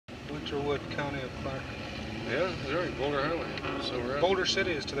Archerwood, County of Clark. Yeah, that's right. Boulder Highway. So we're at. Boulder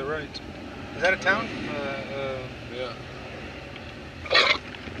City is to the right. Is that a town? Yeah.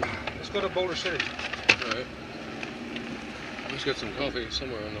 Let's go to Boulder City. All right. Let's get some coffee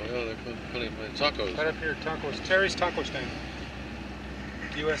somewhere on the way. Oh, they put plenty of tacos. Right up here, tacos. Terry's Taco Stand.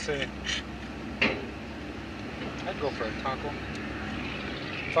 USA. I'd go for a taco.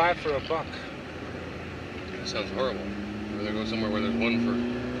 5 for $1. That sounds horrible. I'd rather go somewhere where there's one for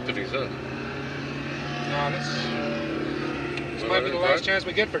 50 cents. No, this might be the last chance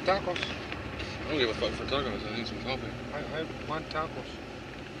we get for tacos. I don't give a fuck for tacos. I need some coffee. I want tacos.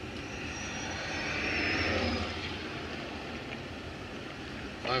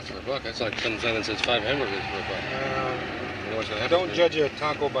 $5 for $1. That's like some sign that says 5 hamburgers for $1. You know what's gonna happen? Don't judge a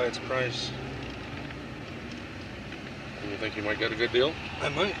taco by its price. You think you might get a good deal? I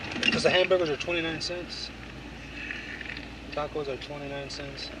might, because the hamburgers are 29 cents. Tacos are 29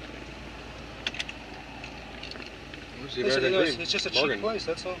 cents. Where's the American dream? It's just a cheap place,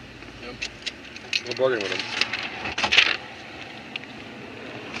 that's all. Yep. We'll bargain with them.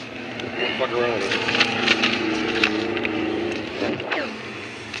 We'll fuck around with it.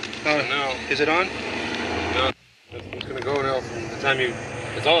 No. Is it on? No. It's going to go now from the time you...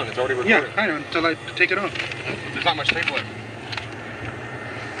 It's on. It's already recorded. Yeah, I know, until I take it off. There's not much tape left.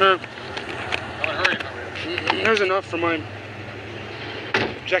 Hurry. There's enough for my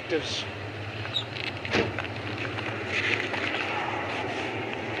objectives.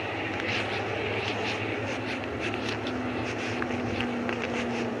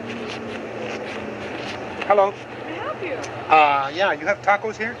 Hello. Can I help you? Yeah, you have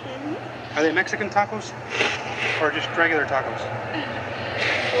tacos here? Mm-hmm. Are they Mexican tacos? Or just regular tacos?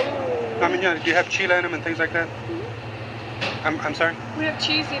 I mean, yeah, do you have chile in them and things like that? Mm-hmm. I'm sorry? We have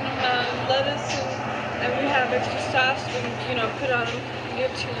cheese and lettuce, and we have extra sauce and, put on them,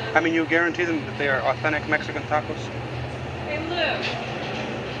 give to them. I mean, you guarantee them that they are authentic Mexican tacos? Hey, look.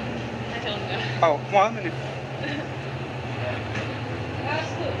 I don't know. Oh, well, I mean...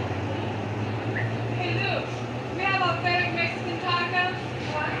 Absolutely. Hey, Luke, we have authentic Mexican tacos.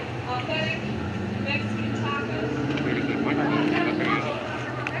 What? Authentic Mexican tacos.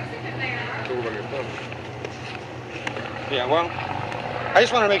 Mexican they are. Yeah, well, I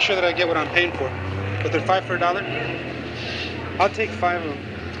just want to make sure that I get what I'm paying for. But they're 5 for $1? I'll take 5 of them.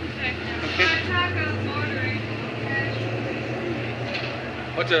 Okay. Okay. 5 tacos, ordering.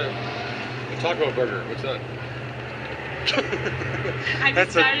 What's a taco burger? What's that? I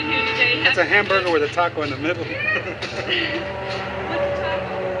just started here today. That's a hamburger with a taco in the middle. What's a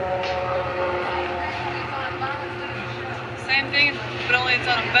taco? Same thing, but only it's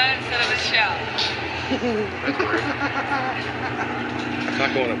on a bun instead of a shell. That's weird. A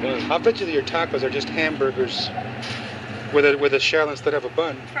taco on a bun. I'll bet you that your tacos are just hamburgers with a shell instead of a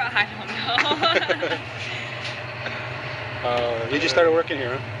bun. I don't know. You just started working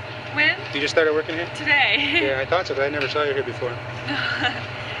here, huh? When? You just started working here? Today. Yeah, I thought so, but I never saw you here before.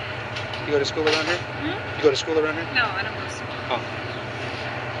 You go to school around here? Hmm? You go to school around here? No, I don't go to school. Oh.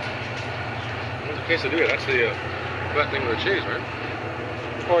 What's the quesadilla? That's the flat thing with the cheese, right?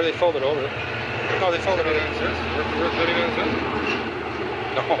 Or they fold it over. No, they fold it over. 39 cents? Worth 39 cents?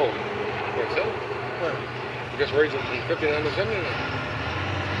 No. What's that? What? I guess raise it from 59 to 79.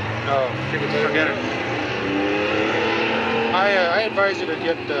 No, forget it. I advise you to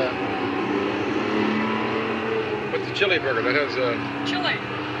get... What's the chili burger? That has... Chili.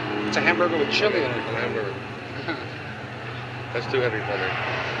 It's a hamburger with chili in it. A hamburger. That's too heavy for me.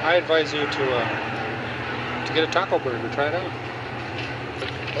 I advise you to get a taco burger. Try it out.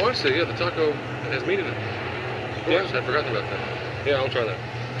 Oh, I see. Yeah, the taco has meat in it. Of course, Yeah. I forgot about that. Yeah, I'll try that.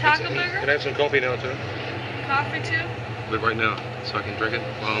 Taco Can burger? I have some coffee now, too? Coffee too? But right now, so I can drink it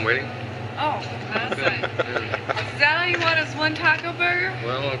while I'm waiting? Oh, that's it. Yeah. Is that all you want is one taco burger?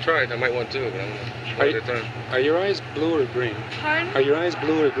 Well, I'll try it. I might want two, but I'm going to try it at a time. Are your eyes blue or green? Pardon? Are your eyes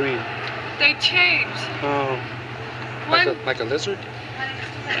blue or green? They changed. Oh, One, like a lizard?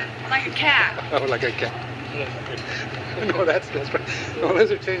 like a cat. Oh, like a cat. No, that's right. No,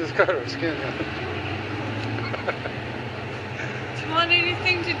 lizard changes color of skin. Do you want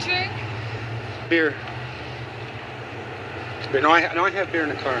anything to drink? Beer. No, I have beer in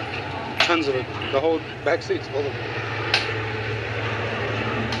the car. Tons of it. The whole back seat's full of it.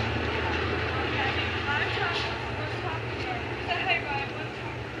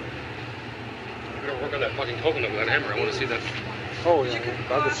 I'm going to work on that fucking coconut with that hammer. I want to see that. Oh, yeah.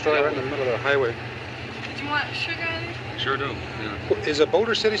 I'll destroy it right in the middle of the highway. Did you want sugar or anything? Sure do. Yeah. Is a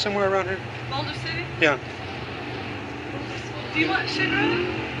Boulder City somewhere around here? Boulder City? Yeah. Do you want sugar on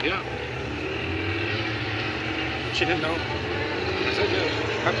it? Yeah. She didn't know. I said yes.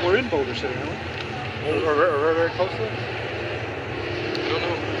 We're in Boulder City, aren't we? Or very close to it? I don't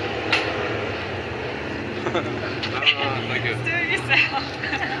know. Thank you. Do it yourself.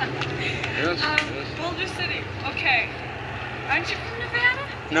 Yes. Boulder City. Okay. Aren't you from Nevada?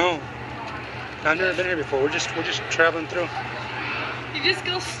 No. I've never been here before. We're just traveling through. You just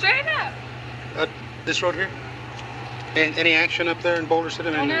go straight up. This road here? Any action up there in Boulder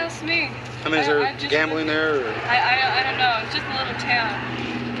City? Don't ask me. I mean, is there I just gambling there? Or? I don't know. It's just a little town.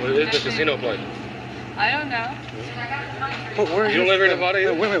 What is the casino place? I don't know. Well, where are You don't live here in from? Nevada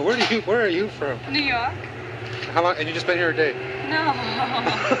either? Wait, where are you from? New York? How long? And you just been here a day? No.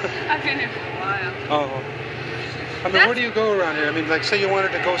 I've been here for a while. Oh. I mean, where do you go around here? I mean, like, say you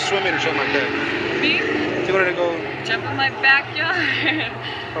wanted to go swimming or something like that. Me? If you wanted to go... Jump in my backyard.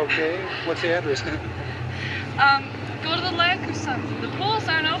 Okay. What's the address? Go to the lake or something. The pools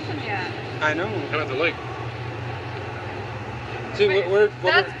aren't open yet. I know. Come at the lake. See,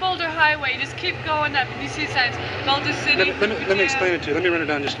 That's Boulder Highway. You just keep going up. You see signs. Boulder City. Let me explain it to you. Let me run it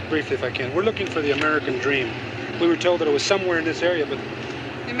down just briefly if I can. We're looking for the American Dream. We were told that it was somewhere in this area, but...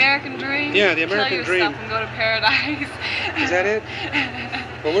 The American Dream? Yeah, the American Kill Dream. yourself and go to paradise. Is that it?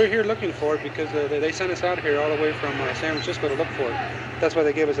 Well, we're here looking for it because they sent us out here all the way from San Francisco to look for it. That's why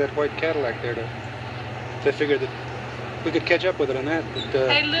they gave us that white Cadillac there to figure that we could catch up with it on that. But,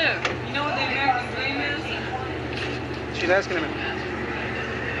 Hey, Lou, you know what the American Dream is? she's asking him.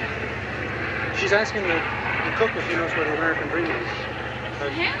 She's asking the cook if he knows where the American Dream is.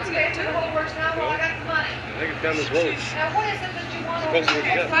 Hands get to the whole works now while I got the money. I think it's down this road. Now, what is it that you want Supposed to over be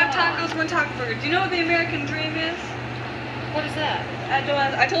here? good. 5 tacos, 1 taco burger. Do you know what the American Dream is? What is that?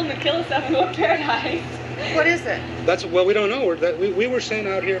 I told him to kill himself and go to paradise. What is it? Well, we don't know. We were sent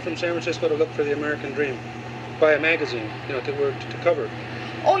out here from San Francisco to look for the American Dream by a magazine, to cover.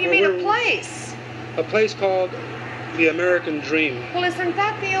 Oh, you mean a place? A place called the American Dream. Well, isn't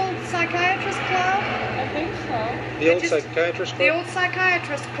that the old psychiatrist club? I think so. The old psychiatrist club? The old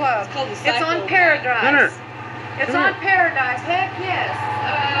psychiatrist club. It's called the It's Psycho on Club. Paradise. Hunter, It's come on here. Paradise. Heck yes.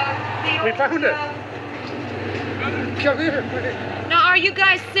 The We old, found it. Come here. Now, are you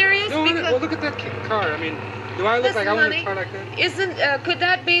guys serious? No, well, look at that car. I mean, do I look like I want a car like that? Could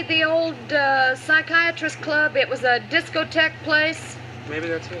that be the old psychiatrist club? It was a discotheque place. Maybe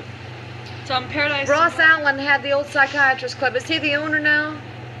that's it. It's on Paradise. Ross Allen had the old psychiatrist club. Is he the owner now?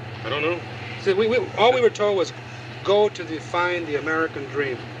 I don't know. See, all we were told was go to find the American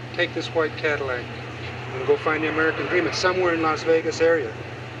Dream. Take this white Cadillac and go find the American Dream. It's somewhere in Las Vegas area.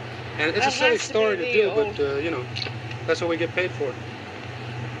 And it's a That silly has to story be to the do, old- but that's what we get paid for.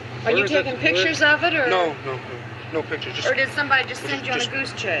 Are you Where is taking it? pictures of it, or No pictures. Just, or did somebody just send you on a just-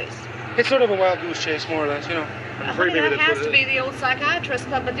 goose chase? it's sort of a wild goose chase, more or less. I'm afraid maybe That that's has what to it be is. the old psychiatrist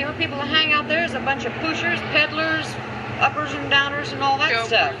club, but the only people that hang out there is a bunch of pushers, peddlers, uppers and downers, and all that Dopers.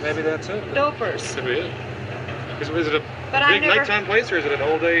 stuff. Maybe that's it. Dopers. Could be it. Is it a But I big never- nighttime place or is it an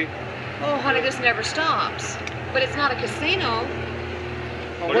all day? Oh, honey, this never stops. But it's not a casino.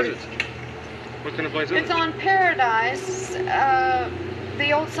 What is it? What kind of place is It's it? on Paradise.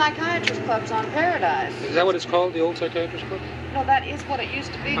 The old psychiatrist club's on Paradise. Is that what it's called, the old psychiatrist club? No, that is what it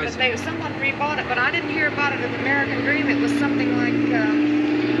used to be, I but see. someone rebought it. But I didn't hear about it in American Dream. It was something like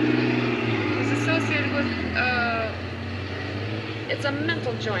It's associated with, it's a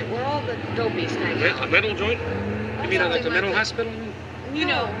mental joint where all the dopies hang A out. metal joint? You mean like the Something mental that. hospital? you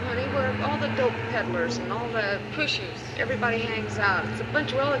No, know, honey, where all the dope peddlers and all the pushers. everybody hangs out. It's a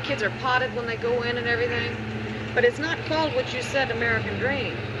bunch where all the kids are potted when they go in and everything. But it's not called what you said, American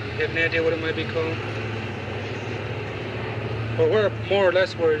Dream. You have any idea what it might be called? Well, where more or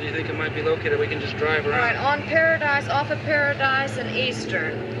less where do you think it might be located? We can just drive All right, around. on Paradise, off of Paradise and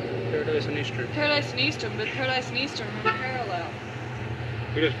Eastern. Paradise and Eastern. Paradise and Eastern, but Paradise and Eastern run parallel.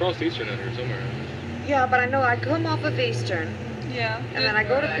 We just crossed Eastern out here somewhere. Yeah, but I know I come off of Eastern, Yeah. and then I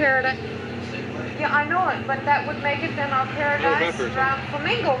go to Paradise. Yeah, I know it, but that would make it then on Paradise Peppers. around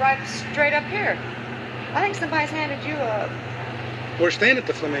Flamingo, right straight up here. I think somebody's handed you a... We're staying at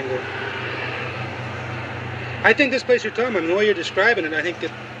the Flamingo. I think this place you're talking about, the way you're describing it, I think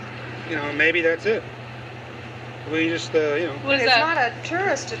that, maybe that's it. We just, What is It's that? not a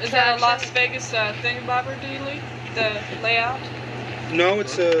tourist attraction. Is that a Las Vegas thingamabobber dealie? The layout? no,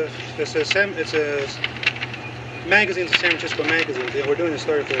 it's a magazine, it's a San Francisco magazine. Yeah, we're doing a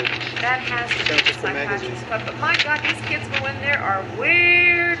story for That has to be San the Francisco magazine. psychiatrist club. But my God, these kids go in there are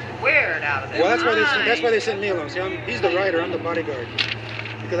weird out of their Well, that's why they mind. sent me along. See, he's the writer, I'm the bodyguard.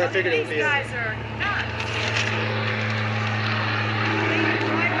 Because I figured it would These be. guys are nuts. They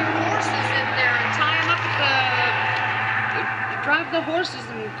drive their horses in there and tie them up at drive the horses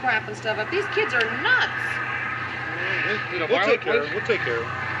and crap and stuff up. These kids are nuts. Is it a We'll wild take care of place? it. We'll take care of it.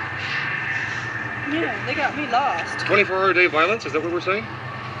 Yeah, they got me lost. 24-hour-a-day violence, is that what we're saying?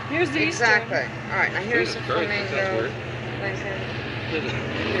 Here's the Exactly. Eastern. All right, now here's Jesus the Christ, that sounds flamingo. weird.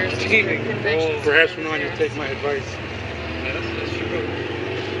 Here's the Teeming. convention. Perhaps from now on you'll take my advice. Yeah, that's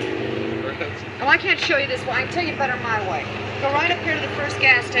true. Perhaps. Oh, I can't show you this way. I can tell you better my way. Go right up here to the first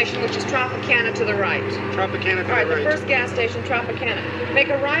gas station, which is Tropicana to the right. Tropicana to All right, the the right. first gas station, Tropicana. Make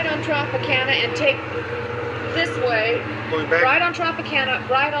a right on Tropicana and take this way. Going back. Right on Tropicana,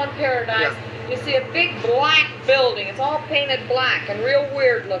 right on Paradise. You see a big black building. It's all painted black and real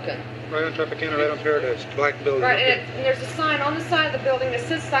weird looking. Right on Tropicana, right on Paradise. Black building. Right, Okay. and there's a sign on the side of the building that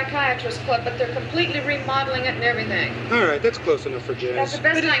says Psychiatrist Club, but they're completely remodeling it and everything. All right, that's close enough for That's Jazz. the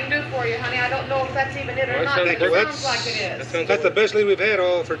best I can do for you, honey. I don't know if that's even it or Well, not, that but sounds- it that's- sounds like it That is. sounds That's the like- best lead we've had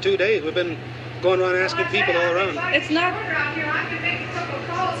all for 2 days. We've been going around asking people all around. It's not- out here. I could make a couple of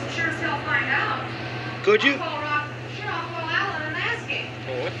calls and sure as hell find out. Could you? I'll call Alan and ask him.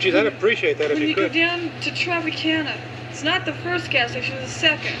 Oh, what? Geez, I'd appreciate that if When you you go could. down to Tropicana, it's not the first gas station, it's the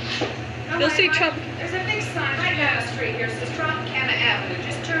second. You'll see There's a big sign right down the street here. It says Tropicana Avenue.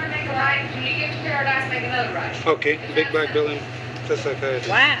 Just turn, make a right. When you get to Paradise, make another right. Okay, big black building. That's like a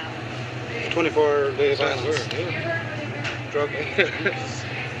Wow. 24-day Sounds violence. weird, You yeah. heard what he meant? Drug.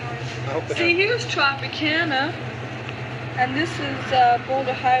 I hope they See, have. here's Tropicana, and this is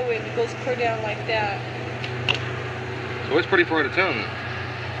Boulder Highway that goes clear down like that. So it's pretty far out of town then.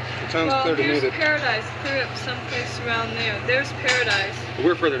 It sounds Well, clear to me here's that Paradise, clear up someplace around there. There's Paradise. But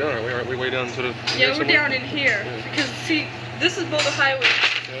we're further down, aren't we? Aren't we way down sort of... Yeah, we're somewhere? down in here. Because, see, this is Boulder Highway.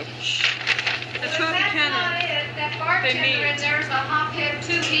 Yeah. The That's not Tropicana. it. That bartender meet. in there's a hophead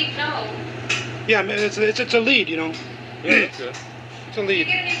too. He'd know. yeah, I mean, it's a lead, you know. Yeah, that's good. It's a Did you lead.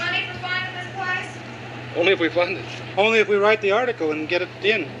 get any money for finding this place? Only if we find it. Only if we write the article and get it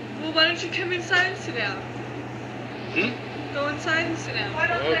in. Well, why don't you come inside and sit down? Hmm? Go inside and sit down. Why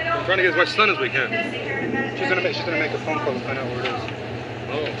don't Well, they don't we're trying to get as much sun as we can. She's gonna make a phone call to find out where it is.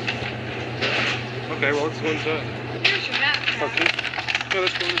 Oh. Okay, well, let's go inside. Here's your map. Pat. Okay. Yeah,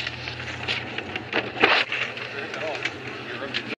 let's go.